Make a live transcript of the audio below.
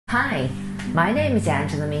Hi, my name is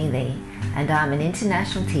Angela Mealy and I'm an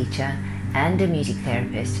international teacher and a music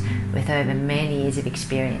therapist with over many years of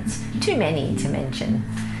experience, too many to mention.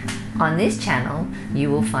 On this channel,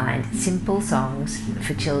 you will find simple songs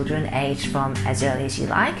for children aged from as early as you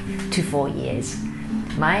like to 4 years.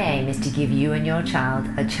 My aim is to give you and your child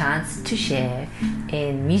a chance to share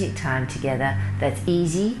in music time together that's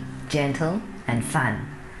easy, gentle and fun.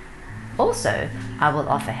 Also, I will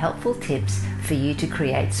offer helpful tips for you to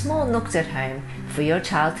create small nooks at home for your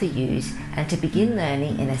child to use and to begin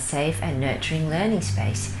learning in a safe and nurturing learning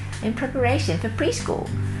space in preparation for preschool.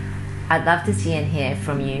 I'd love to see and hear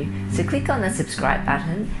from you, so click on the subscribe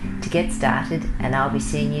button to get started and I'll be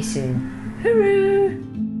seeing you soon. Hooroo!